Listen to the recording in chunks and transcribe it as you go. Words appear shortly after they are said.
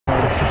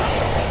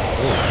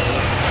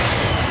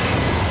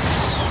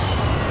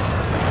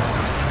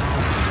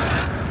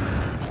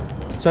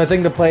So I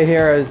think the play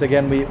here is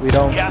again we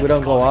don't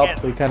go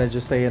up. We kind of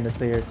just stay in the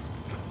stairs.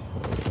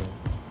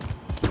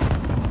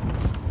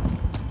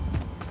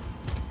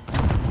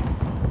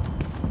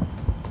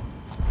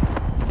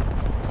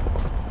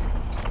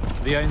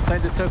 We are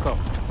inside the circle.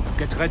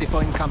 Get ready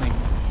for incoming.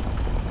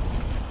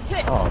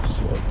 Oh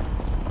shit.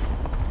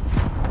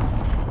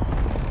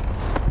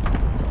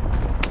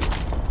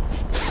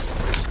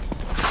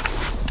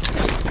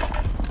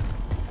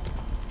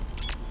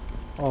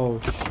 Oh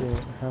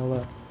shit, hell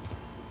up.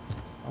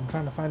 I'm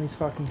trying to find these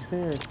fucking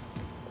stairs.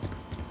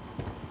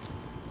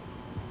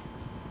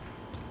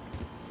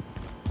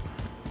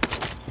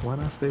 Why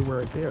not stay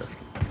right there?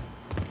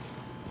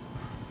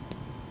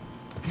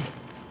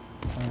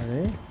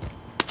 Alright.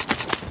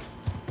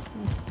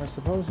 I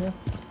suppose, yeah.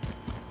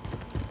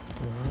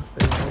 Why not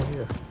stay right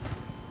here?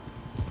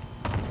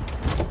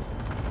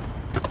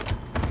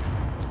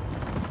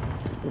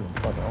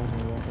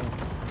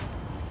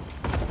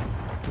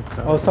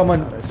 Oh,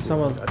 someone.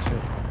 That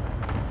shit.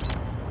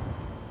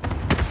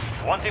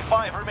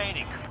 25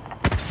 remaining.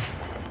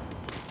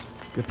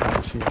 Get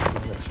that shit.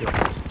 Get that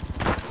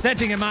shit.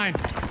 Setting a mine.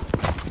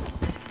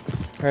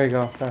 There you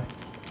go. Okay.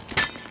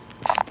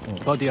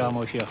 Body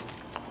armor here.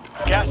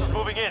 Gas is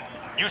moving in.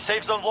 New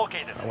safe zone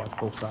located. I watch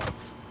both sides.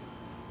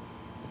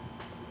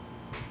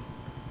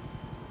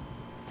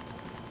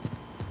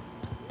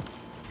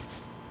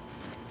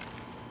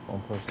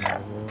 One person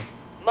over here.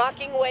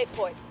 Marking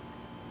waypoint.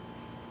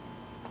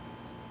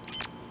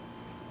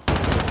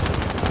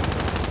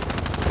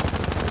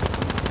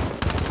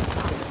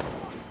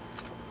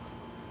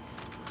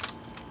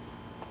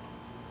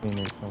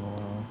 Phoenix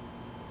somewhere.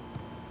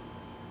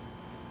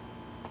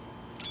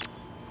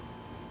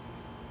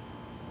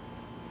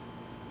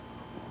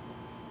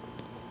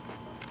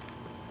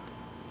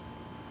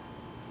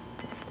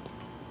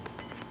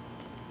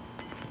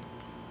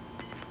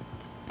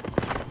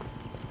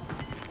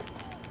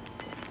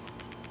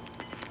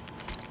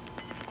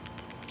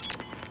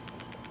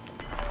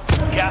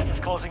 Gas is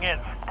closing in.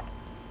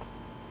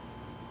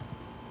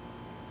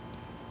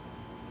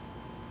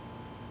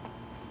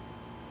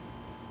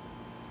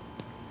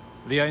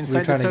 We are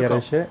inside the trying to get circle.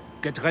 our shit?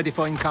 Get ready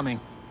for incoming.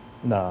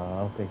 Nah, I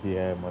don't think he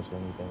had much of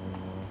anything.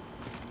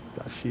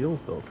 Got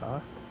shields though,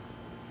 Kai.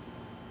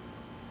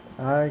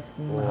 How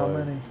Boy.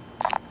 many?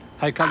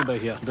 High caliber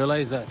here.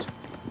 Delay that.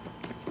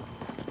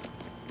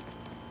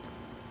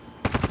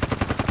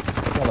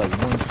 Got like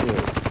one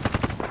shit.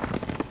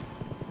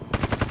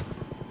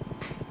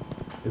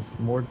 It's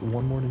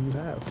one more than you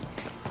have.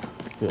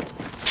 Yeah.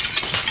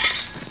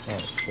 Oh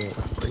shit.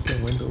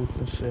 Breaking windows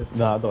and shit.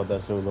 Nah, I thought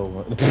that shit was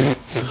over.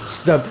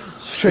 Step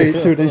straight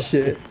through this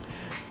shit.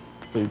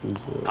 Straight through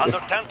shit. Under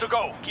 10 to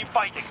go. Keep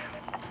fighting.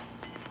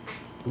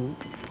 Ooh.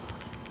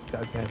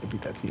 Guys gonna have to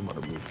beat that team on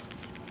the roof.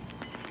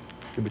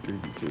 Should be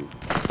 3v2.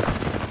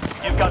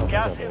 You've got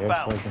gas Okay,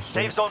 inbound. airstrike and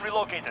Safe shit. zone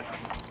relocated.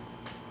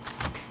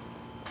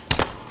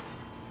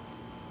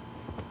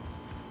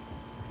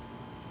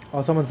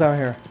 Oh, someone's down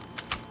here.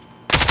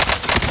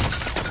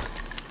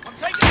 I'm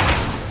taking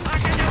it.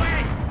 Back in the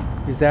way.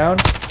 He's down.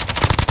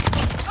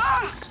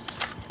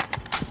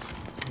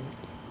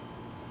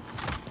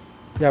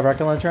 Yeah,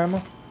 rocket launcher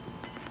ammo?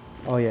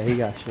 Oh yeah, he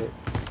got shit.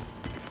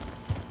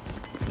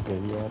 Okay,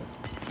 you got it.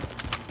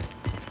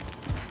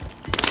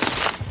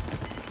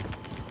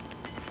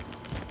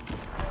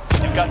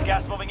 You've got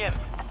gas moving in.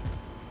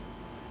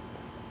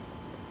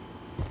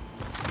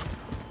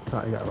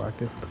 Kai got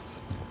rockets.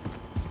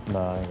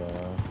 Nah, I ain't got it.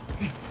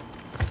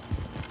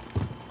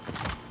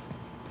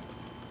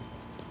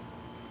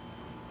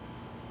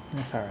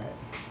 That's alright.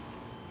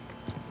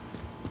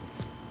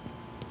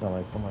 Sound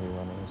like somebody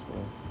running this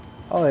way.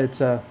 Oh,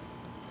 it's a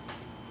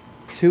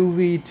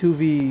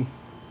 2v2v2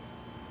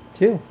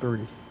 3.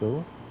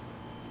 Two?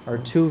 or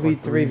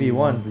 2v3v1.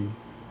 1v1.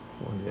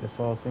 Yeah. It's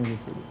all single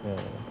two.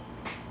 Yeah.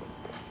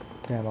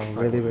 Damn, I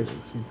really wish.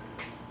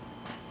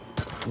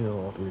 You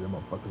know, all 3 of them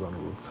motherfuckers on the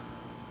roof.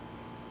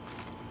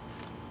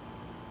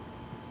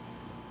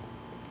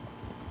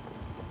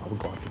 I would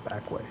go out the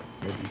back way.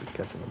 Maybe you could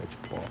catch him and make you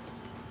fall.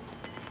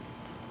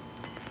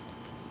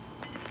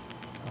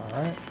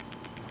 Alright.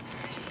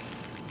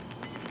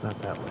 Not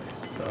that way.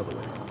 The other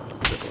way.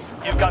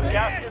 You've got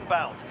gas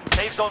inbound.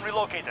 Safe zone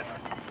relocated.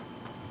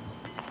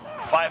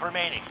 5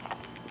 remaining.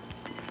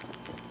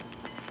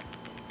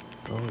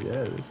 Oh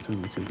yeah, it's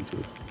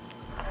 2v2v2.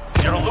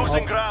 You're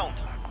losing ground.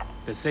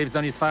 The safe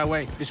zone is far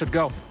away. We should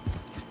go.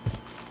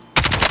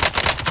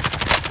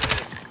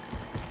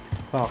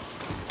 Oh.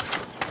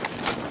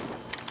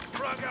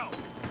 Frag out.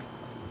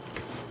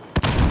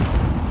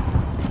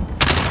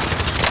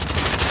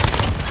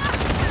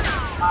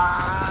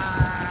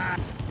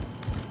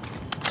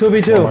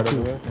 2v2. One right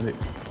over there. And it,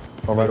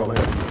 One right over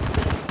here.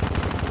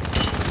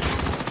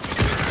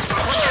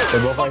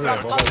 They're both right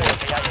here. Both right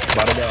here.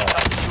 By the gas.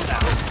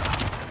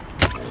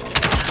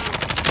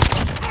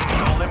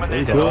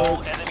 Eliminated Good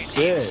all enemy teams.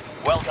 shit.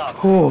 Well done.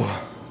 Whew.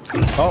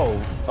 Oh,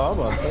 I'm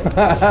about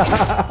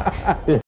to say.